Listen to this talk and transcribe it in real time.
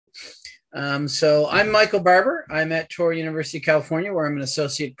So I'm Michael Barbour. I'm at Touro University, California, where I'm an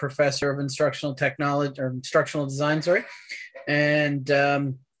associate professor of instructional technology or instructional design, sorry. And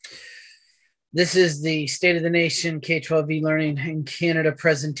this is the State of the Nation K-12 e-learning in Canada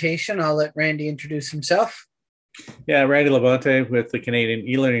presentation. I'll let Randy introduce himself. Yeah, Randy LaBonte with the Canadian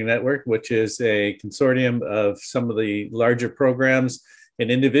eLearning Network, which is a consortium of some of the larger programs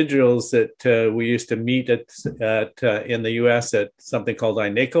and individuals that we used to meet at in the US at something called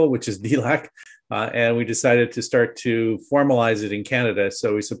INACO, which is DLAC, and we decided to start to formalize it in Canada.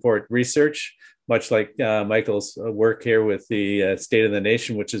 So we support research, much like Michael's work here with the State of the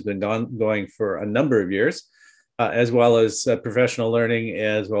Nation, which has been going for a number of years. As well as professional learning,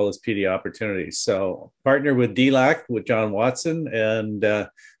 as well as PD opportunities. So partner with DLAC, with John Watson, and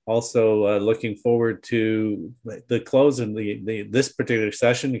also looking forward to the close in this particular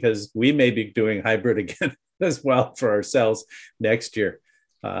session, because we may be doing hybrid again as well for ourselves next year.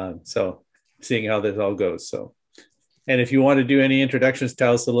 So seeing how this all goes. So, and if you want to do any introductions,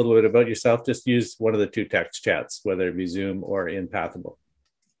 tell us a little bit about yourself. Just use one of the two text chats, whether it be Zoom or in Pathable.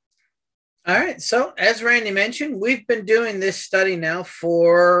 All right. So as Randy mentioned, we've been doing this study now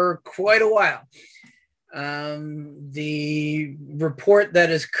for quite a while. The report that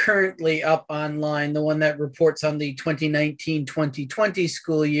is currently up online, the one that reports on the 2019-2020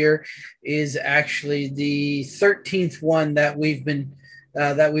 school year, is actually the 13th one that we've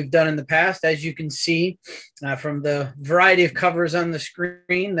done in the past. As you can see from the variety of covers on the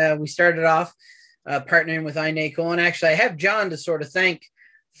screen, we started off partnering with INACO, and actually I have John to sort of thank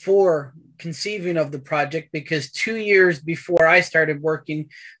for conceiving of the project, because 2 years before I started working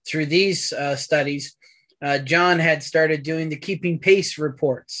through these studies, John had started doing the Keeping Pace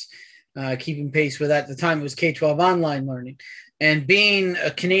reports. Keeping Pace with, at the time, it was K-12 online learning. And being a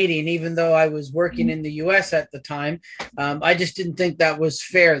Canadian, even though I was working in the US at the time, I just didn't think that was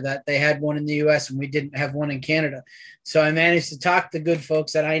fair that they had one in the US and we didn't have one in Canada. So I managed to talk the good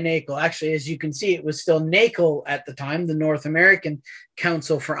folks at INACO. Actually, as you can see, it was still NACO at the time, the North American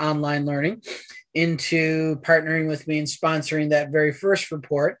Council for Online Learning, into partnering with me and sponsoring that very first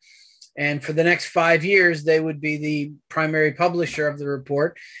report. And for the next 5 years, they would be the primary publisher of the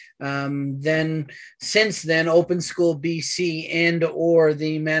report. Then, since then, Open School BC and or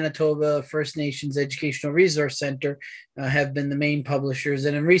the Manitoba First Nations Educational Resource Center have been the main publishers.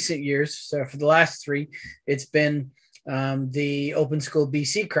 And in recent years, so for the last three, it's been the Open School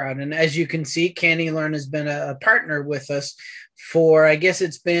BC crowd. And as you can see, K-Learn has been a partner with us for, I guess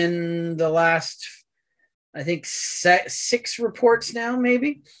it's been the last, I think, 6 reports now,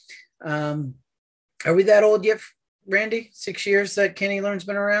 maybe. Are we that old yet, Randy? 6 years that K-Learn's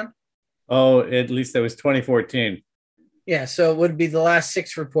been around? Oh, at least that was 2014. Yeah, so it would be the last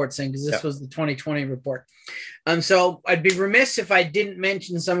 6 reports then, because this was the 2020 report. So I'd be remiss if I didn't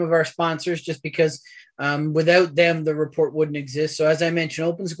mention some of our sponsors, just because without them, the report wouldn't exist. So as I mentioned,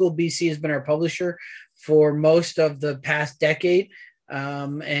 Open School BC has been our publisher for most of the past decade.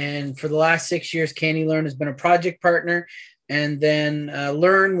 And for the last 6 years, K-Learn has been a project partner. And then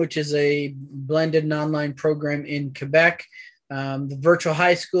Learn, which is a blended and online program in Quebec. The Virtual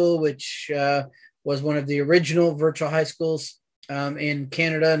High School, which was one of the original virtual high schools in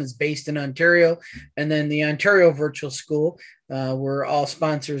Canada and is based in Ontario. And then the Ontario Virtual School were all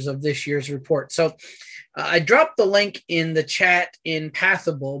sponsors of this year's report. So I dropped the link in the chat in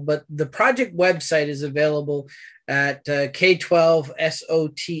Pathable, but the project website is available at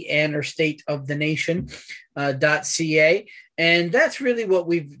K12SOTN or State of the Nation .ca. And that's really what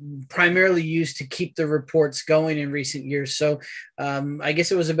we've primarily used to keep the reports going in recent years. So I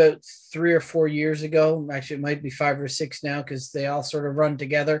guess it was about 3 or 4 years ago. Actually, it might be 5 or 6 now, because they all sort of run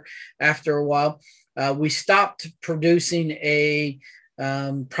together after a while. We stopped producing a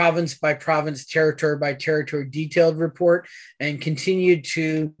province by province, territory by territory detailed report, and continued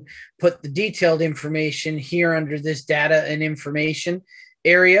to put the detailed information here under this data and information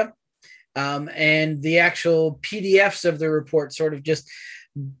area. And the actual PDFs of the report sort of just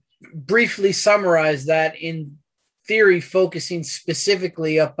briefly summarize that, in theory, focusing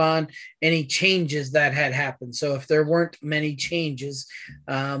specifically upon any changes that had happened. So if there weren't many changes,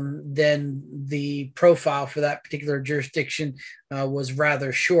 then the profile for that particular jurisdiction was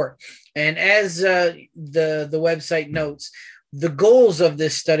rather short. And as the website notes, the goals of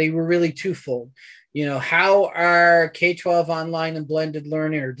this study were really twofold. You know, how are K-12 online and blended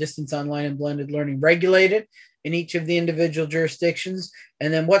learning, or distance online and blended learning, regulated in each of the individual jurisdictions?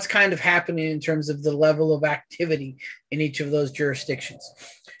 And then what's kind of happening in terms of the level of activity in each of those jurisdictions?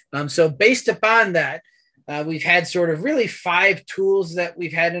 So based upon that, we've had sort of really 5 tools that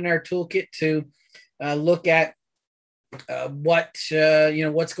we've had in our toolkit to look at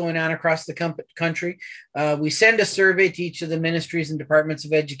what's going on across the country. We send a survey to each of the ministries and departments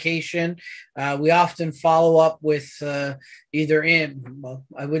of education. We often follow up with either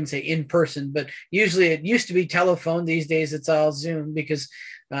I wouldn't say in person, but usually it used to be telephone. These days it's all Zoom, because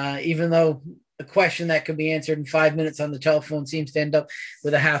even though a question that could be answered in 5 minutes on the telephone seems to end up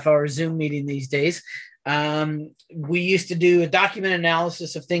with a half-hour Zoom meeting these days. We used to do a document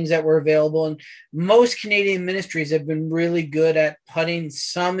analysis of things that were available, and most Canadian ministries have been really good at putting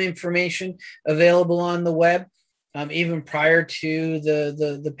some information available on the web, even prior to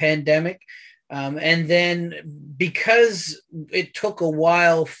the pandemic. And then, because it took a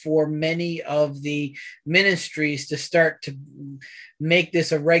while for many of the ministries to start to make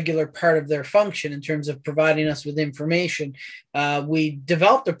this a regular part of their function in terms of providing us with information, we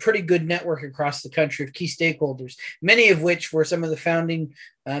developed a pretty good network across the country of key stakeholders, many of which were some of the founding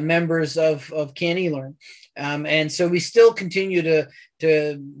members of Can eLearn. And so we still continue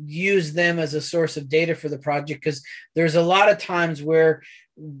to use them as a source of data for the project, because there's a lot of times where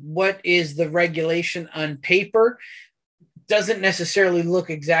what is the regulation on paper doesn't necessarily look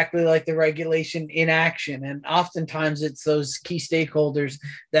exactly like the regulation in action. And oftentimes it's those key stakeholders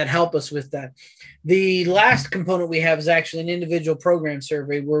that help us with that. The last component we have is actually an individual program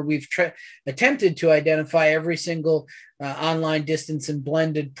survey, where we've attempted to identify every single online distance and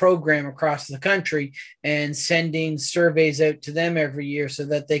blended program across the country, and sending surveys out to them every year so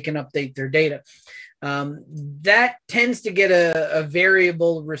that they can update their data. That tends to get a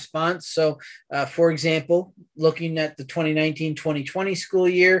variable response. So, for example, looking at the 2019-2020 school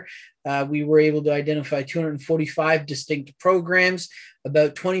year, we were able to identify 245 distinct programs.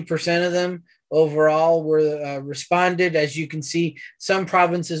 About 20% of them overall were responded. As you can see, some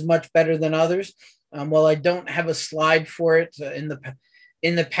provinces much better than others. While I don't have a slide for it,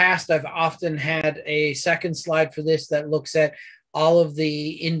 in the past, I've often had a second slide for this that looks at all of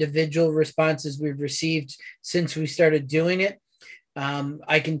the individual responses we've received since we started doing it.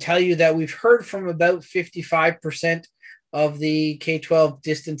 I can tell you that we've heard from about 55% of the K-12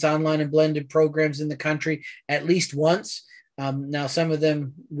 distance online and blended programs in the country at least once. Now, some of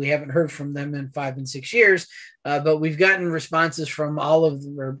them, we haven't heard from them in 5 and 6 years, but we've gotten responses from all of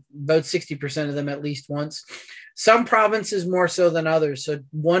them, or about 60% of them at least once. Some provinces more so than others. So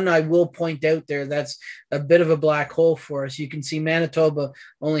one I will point out there that's a bit of a black hole for us. You can see Manitoba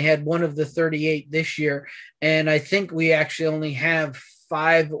only had one of the 38 this year. And I think we actually only have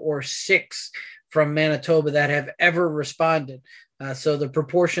 5 or 6 from Manitoba that have ever responded. So the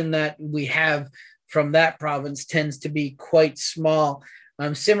proportion that we have from that province tends to be quite small.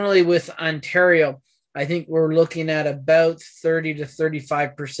 Similarly with Ontario, I think we're looking at about 30 to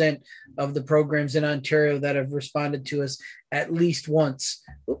 35% of the programs in Ontario that have responded to us at least once.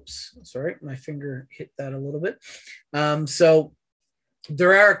 Oops, sorry, my finger hit that a little bit. So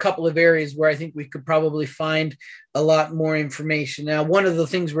there are a couple of areas where I think we could probably find a lot more information. Now, one of the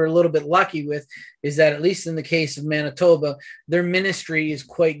things we're a little bit lucky with is that, at least in the case of Manitoba, their ministry is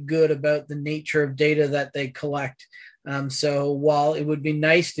quite good about the nature of data that they collect. So while it would be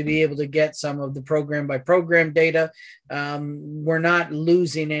nice to be able to get some of the program by program data, we're not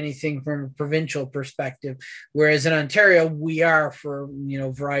losing anything from a provincial perspective, whereas in Ontario, we are, for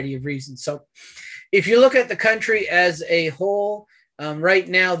a variety of reasons. So if you look at the country as a whole, right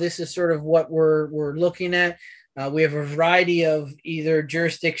now, this is sort of what we're looking at. We have a variety of either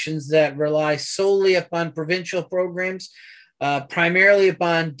jurisdictions that rely solely upon provincial programs, primarily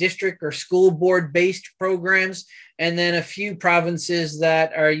upon district or school board based programs, and then a few provinces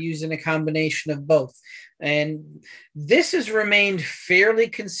that are using a combination of both. And this has remained fairly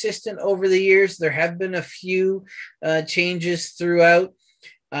consistent over the years. There have been a few changes throughout.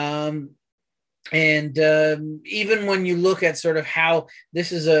 Even when you look at sort of how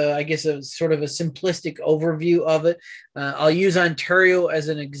this is I guess a sort of a simplistic overview of it, I'll use Ontario as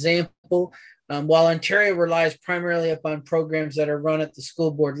an example. While Ontario relies primarily upon programs that are run at the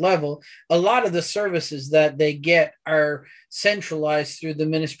school board level, a lot of the services that they get are centralized through the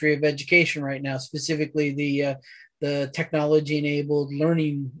Ministry of Education right now, specifically the Technology-Enabled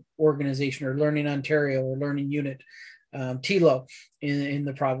Learning Organization, or Learning Ontario, or Learning Unit, TLO, in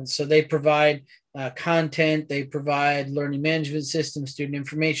the province. So they provide content, they provide learning management system, student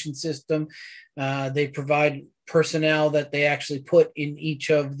information system, they provide personnel that they actually put in each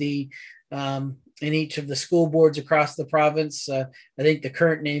of the school boards across the province. I think the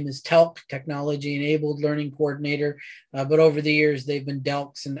current name is TELC, Technology Enabled Learning Coordinator, but over the years they've been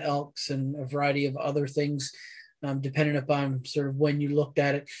DELCs and ELCs and a variety of other things depending upon sort of when you looked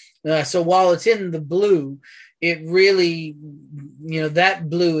at it. So while it's in the blue, it really, that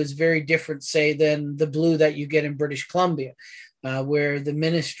blue is very different, say, than the blue that you get in British Columbia, where the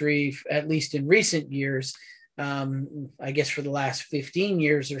ministry, at least in recent years, I guess for the last 15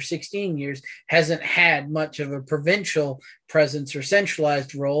 years or 16 years, hasn't had much of a provincial presence or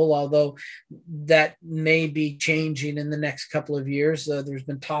centralized role, although that may be changing in the next couple of years. There's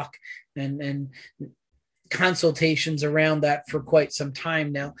been talk and consultations around that for quite some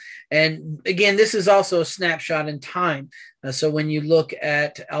time now. And again, this is also a snapshot in time. So when you look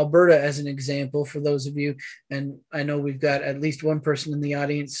at Alberta as an example, for those of you, and I know we've got at least one person in the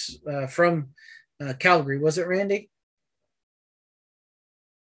audience from Calgary. Was it Randy?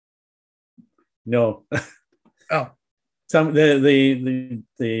 No. Oh.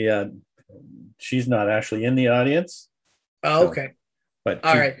 She's not actually in the audience. Oh, okay. But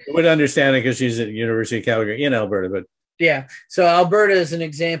all right, would understand it because she's at the University of Calgary in Alberta. But yeah, so Alberta is an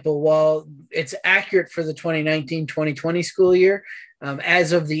example. While it's accurate for the 2019-2020 school year,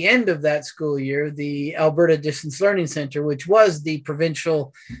 as of the end of that school year, the Alberta Distance Learning Center, which was the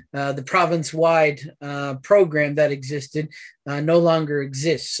the province-wide program that existed, no longer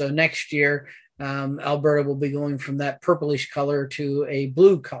exists. So next year, Alberta will be going from that purplish color to a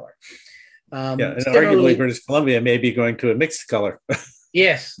blue color. And arguably British Columbia may be going to a mixed color.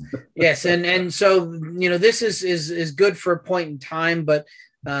 Yes. And so, this is good for a point in time, but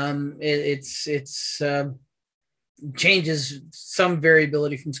it's changes some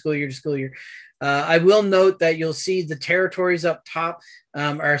variability from school year to school year. I will note that you'll see the territories up top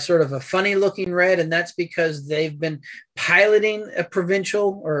are sort of a funny looking red, and that's because they've been piloting a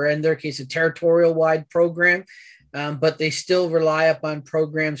provincial, or in their case, a territorial wide program. But they still rely upon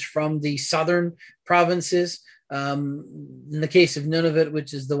programs from the southern provinces. In the case of Nunavut,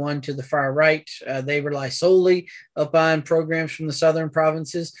 which is the one to the far right, they rely solely upon programs from the southern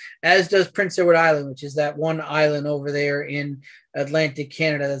provinces, as does Prince Edward Island, which is that one island over there in Atlantic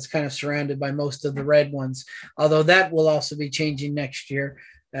Canada that's kind of surrounded by most of the red ones, although that will also be changing next year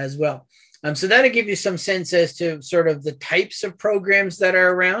as well. So that'll give you some sense as to sort of the types of programs that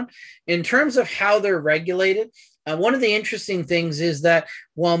are around. In terms of how they're regulated, one of the interesting things is that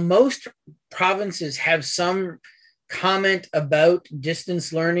while most provinces have some comment about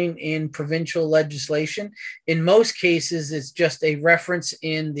distance learning in provincial legislation, in most cases, it's just a reference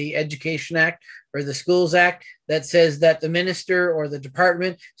in the Education Act or the Schools Act that says that the minister or the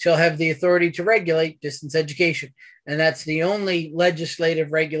department shall have the authority to regulate distance education. And that's the only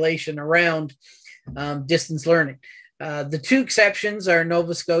legislative regulation around distance learning. The two exceptions are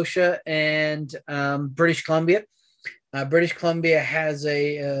Nova Scotia and British Columbia. British Columbia has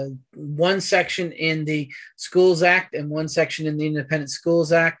one section in the Schools Act and one section in the Independent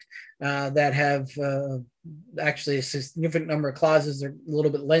Schools Act that have actually a significant number of clauses. They're a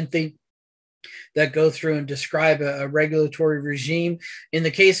little bit lengthy, that go through and describe a regulatory regime. In the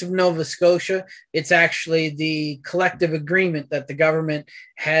case of Nova Scotia, it's actually the collective agreement that the government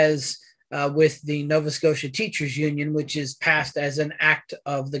has with the Nova Scotia Teachers Union, which is passed as an act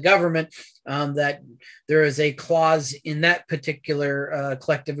of the government, that there is a clause in that particular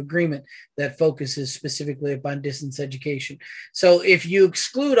collective agreement that focuses specifically upon distance education. So if you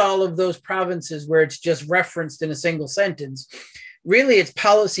exclude all of those provinces where it's just referenced in a single sentence, really it's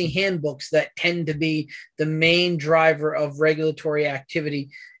policy handbooks that tend to be the main driver of regulatory activity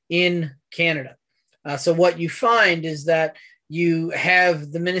in Canada. So what you find is that you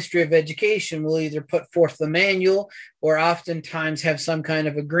have the Ministry of Education will either put forth the manual or oftentimes have some kind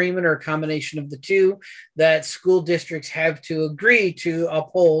of agreement or a combination of the two that school districts have to agree to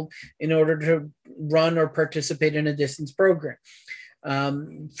uphold in order to run or participate in a distance program.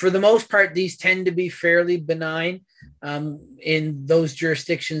 For the most part, these tend to be fairly benign in those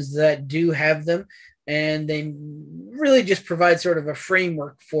jurisdictions that do have them. And they really just provide sort of a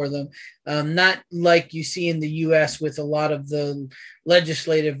framework for them, not like you see in the US with a lot of the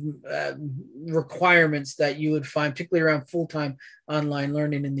legislative requirements that you would find, particularly around full-time online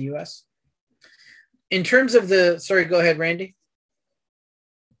learning in the US. In terms of sorry, go ahead, Randy.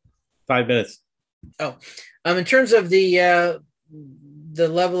 5 minutes. Oh, in terms of the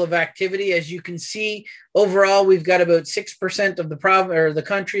level of activity, as you can see, overall, we've got about 6% of the province or the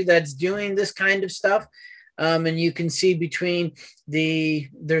country that's doing this kind of stuff. And you can see between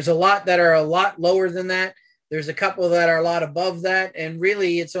there's a lot that are a lot lower than that. There's a couple that are a lot above that. And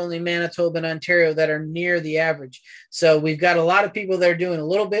really, it's only Manitoba and Ontario that are near the average. So we've got a lot of people that are doing a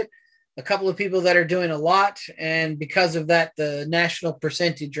little bit, a couple of people that are doing a lot. And because of that, the national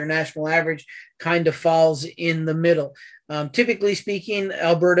percentage or national average kind of falls in the middle. Typically speaking,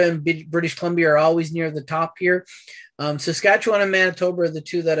 Alberta and British Columbia are always near the top here. Saskatchewan and Manitoba are the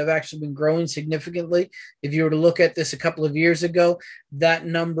two that have actually been growing significantly. If you were to look at this a couple of years ago, that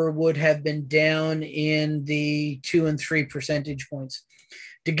number would have been down in the 2 and 3 percentage points.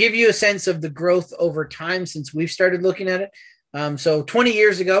 To give you a sense of the growth over time since we've started looking at it, so 20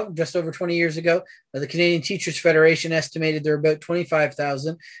 years ago, just over 20 years ago, the Canadian Teachers Federation estimated there are about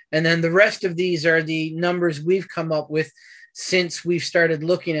 25,000. And then the rest of these are the numbers we've come up with since we've started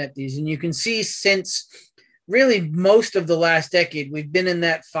looking at these. And you can see since really most of the last decade, we've been in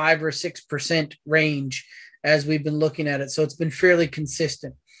that 5 or 6% range as we've been looking at it. So it's been fairly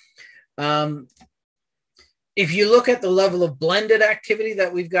consistent. If you look at the level of blended activity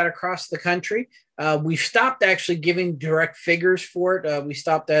that we've got across the country, we've stopped actually giving direct figures for it. We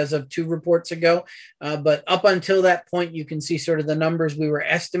stopped as of 2 reports ago. But up until that point, you can see sort of the numbers we were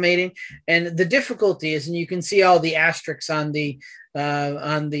estimating. And the difficulty is, and you can see all the asterisks on the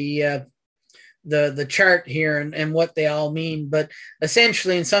chart here and what they all mean. But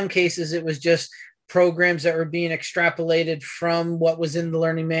essentially, in some cases, it was just programs that were being extrapolated from what was in the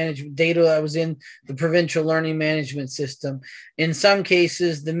learning management data that was in the provincial learning management system. In some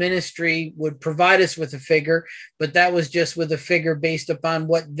cases, the ministry would provide us with a figure, but that was just with a figure based upon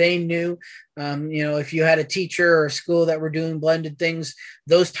what they knew. If you had a teacher or a school that were doing blended things,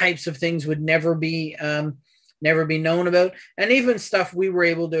 those types of things would never be known about. And even stuff we were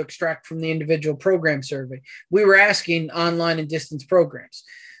able to extract from the individual program survey. We were asking online and distance programs.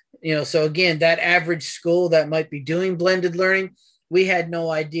 So again, that average school that might be doing blended learning, we had no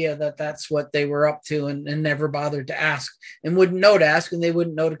idea that that's what they were up to and never bothered to ask and wouldn't know to ask, and they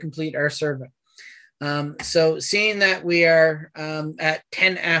wouldn't know to complete our survey. So seeing that we are at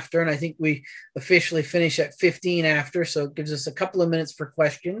 10 after, and I think we officially finish at 15 after, so it gives us a couple of minutes for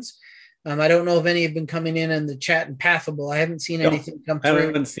questions. I don't know if any have been coming in the chat and Pathable. I haven't seen anything come through. I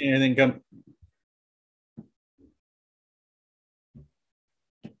haven't seen anything come.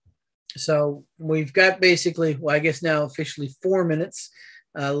 So we've got basically, well, I guess now officially 4 minutes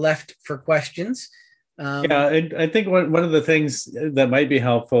left for questions. I think one of the things that might be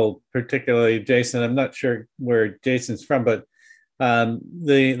helpful, particularly Jason, I'm not sure where Jason's from, but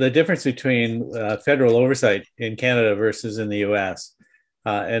the difference between federal oversight in Canada versus in the US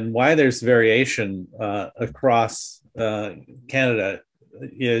and why there's variation across Canada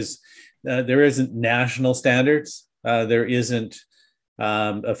is there isn't national standards. There isn't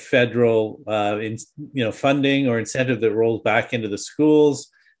a federal funding or incentive that rolls back into the schools.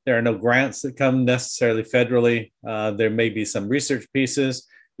 There are no grants that come necessarily federally. There may be some research pieces.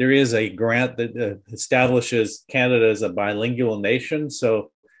 There is a grant that establishes Canada as a bilingual nation.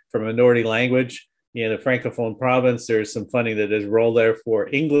 So for minority language in a Francophone province, there's some funding that is rolled there for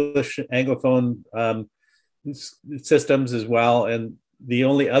English, Anglophone systems as well. And the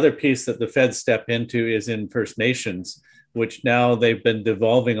only other piece that the feds step into is in First Nations, which now they've been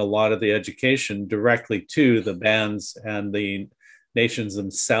devolving a lot of the education directly to the bands and the nations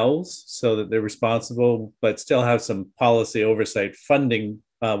themselves so that they're responsible, but still have some policy oversight funding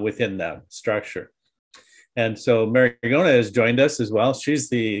within that structure. And so Marigona has joined us as well. She's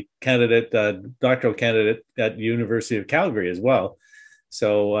the doctoral candidate at the University of Calgary as well.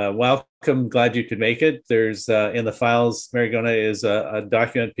 So welcome, glad you could make it. There's in the files, Marigona is a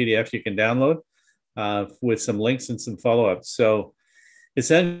document PDF you can download with some links and some follow-ups. So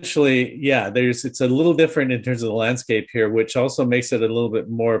essentially, it's a little different in terms of the landscape here, which also makes it a little bit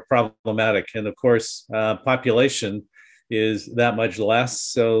more problematic. And of course, population is that much less.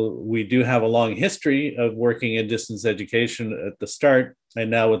 So we do have a long history of working in distance education at the start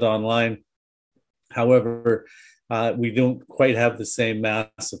and now with online. However, we don't quite have the same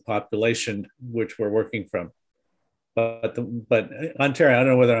mass of population which we're working from. But Ontario, I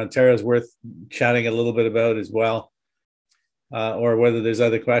don't know whether Ontario is worth chatting a little bit about as well, or whether there's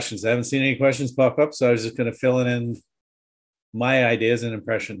other questions. I haven't seen any questions pop up, so I was just going to fill in my ideas and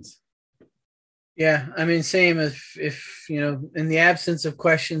impressions. Yeah, I mean, same if in the absence of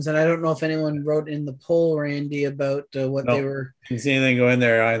questions, and I don't know if anyone wrote in the poll, Randy, about what they were. Didn't see anything go in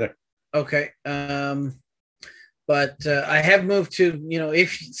there either. Okay. But I have moved to,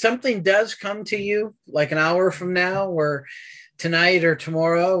 if something does come to you like an hour from now or tonight or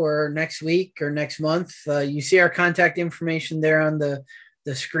tomorrow or next week or next month, you see our contact information there on the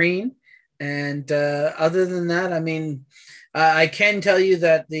screen. And other than that, I mean, I can tell you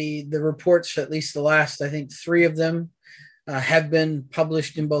that the reports, at least the last, I think 3 of them have been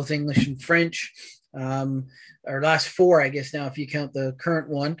published in both English and French. Or last 4, I guess now, if you count the current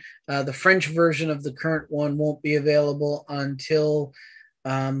one. The French version of the current one won't be available until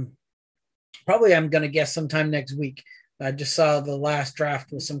probably, I'm going to guess, sometime next week. I just saw the last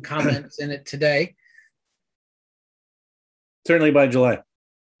draft with some comments in it today. Certainly by July.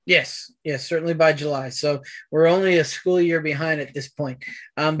 Yes, certainly by July. So we're only a school year behind at this point.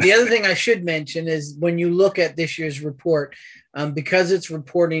 The other thing I should mention is when you look at this year's report, because it's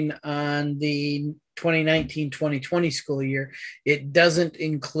reporting on the 2019-2020 school year, it doesn't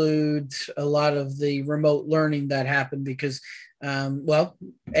include a lot of the remote learning that happened because,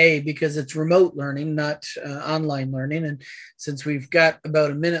 because it's remote learning, not online learning. And since we've got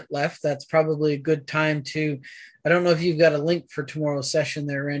about a minute left, that's probably a good time to, I don't know if you've got a link for tomorrow's session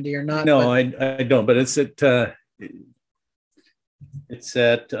there, Randy, or not. No, I don't, but it's at 11:30,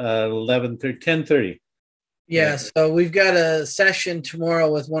 10:30. Yeah, so we've got a session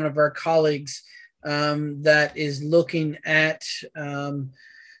tomorrow with one of our colleagues that is looking at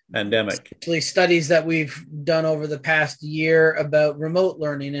pandemic studies that we've done over the past year about remote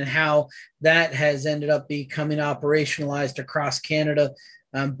learning and how that has ended up becoming operationalized across Canada,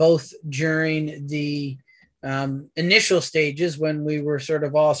 both during the initial stages when we were sort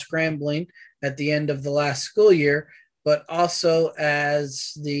of all scrambling at the end of the last school year, but also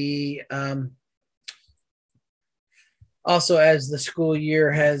as the school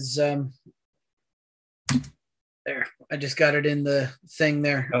year has there, I just got it in the thing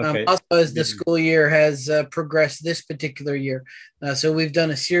there. Okay. Also, as the school year has progressed this particular year. So we've done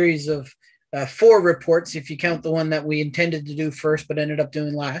a series of 4 reports, if you count the one that we intended to do first, but ended up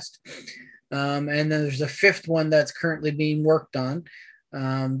doing last. And then there's a 5th one that's currently being worked on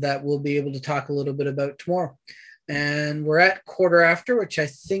that we'll be able to talk a little bit about tomorrow. And we're at quarter after, which I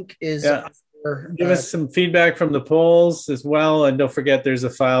think is... Yeah. Give us some feedback from the polls as well. And don't forget, there's a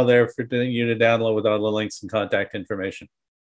file there for you to download with all the links and contact information.